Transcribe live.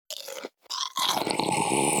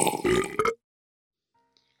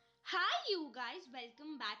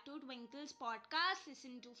Twinkle's podcast,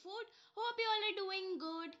 Listen to Food. Hope you all are doing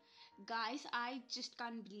good. Guys, I just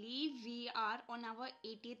can't believe we are on our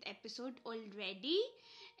 80th episode already,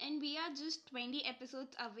 and we are just 20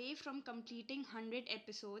 episodes away from completing 100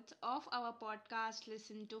 episodes of our podcast,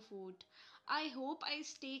 Listen to Food. I hope I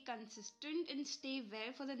stay consistent and stay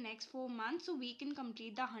well for the next 4 months so we can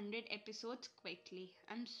complete the 100 episodes quickly.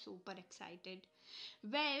 I'm super excited.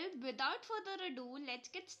 Well, without further ado, let's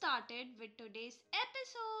get started with today's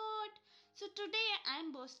episode. So, today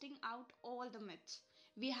I'm bursting out all the myths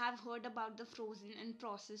we have heard about the frozen and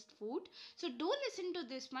processed food. So, do listen to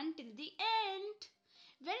this one till the end.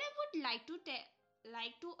 Well, I would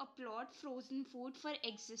like to applaud frozen food for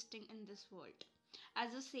existing in this world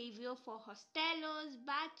as a savior for hostelers,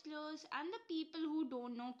 bachelors, and the people who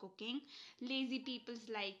don't know cooking, lazy peoples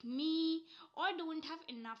like me, or don't have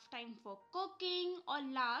enough time for cooking, or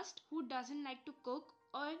last, who doesn't like to cook,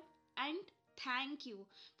 or and thank you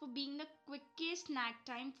for being the quickest snack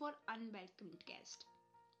time for unwelcomed guests.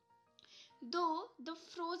 Though the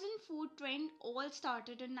frozen food trend all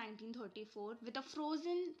started in 1934 with a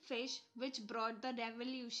frozen fish which brought the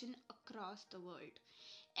revolution across the world.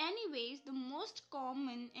 Anyways, the most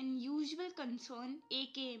common and usual concern,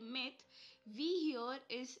 aka myth, we hear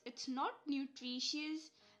is it's not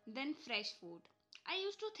nutritious than fresh food. I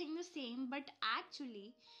used to think the same, but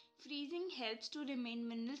actually, freezing helps to remain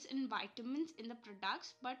minerals and vitamins in the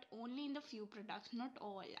products, but only in the few products, not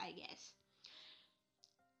all, I guess.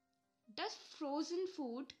 Does frozen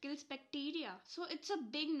food kills bacteria? So it's a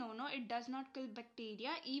big no, it does not kill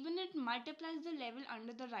bacteria, even it multiplies the level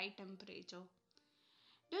under the right temperature.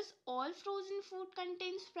 Does all frozen food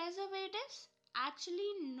contains preservatives?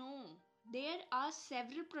 Actually no, there are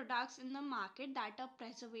several products in the market that are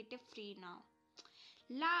preservative free now.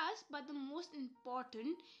 Last but the most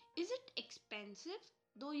important, is it expensive?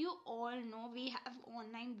 Though you all know we have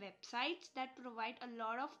online websites that provide a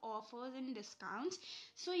lot of offers and discounts,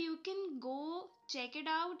 so you can go check it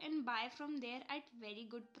out and buy from there at very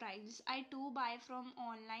good prices. I too buy from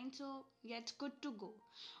online, so yeah, it's good to go.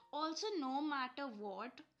 Also, no matter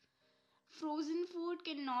what, frozen food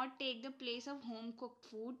cannot take the place of home cooked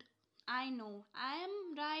food. I know, I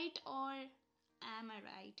am right, or am I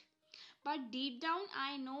right? But deep down,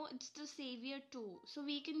 I know it's the savior too, so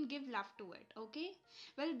we can give love to it, okay?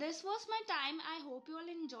 Well, this was my time. I hope you all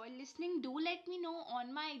enjoy listening. Do let me know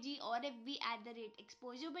on my IG or FB at the rate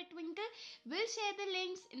Exposure by Twinkle. We'll share the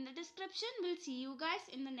links in the description. We'll see you guys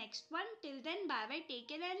in the next one. Till then, bye bye, take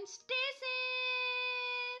care, and stay safe.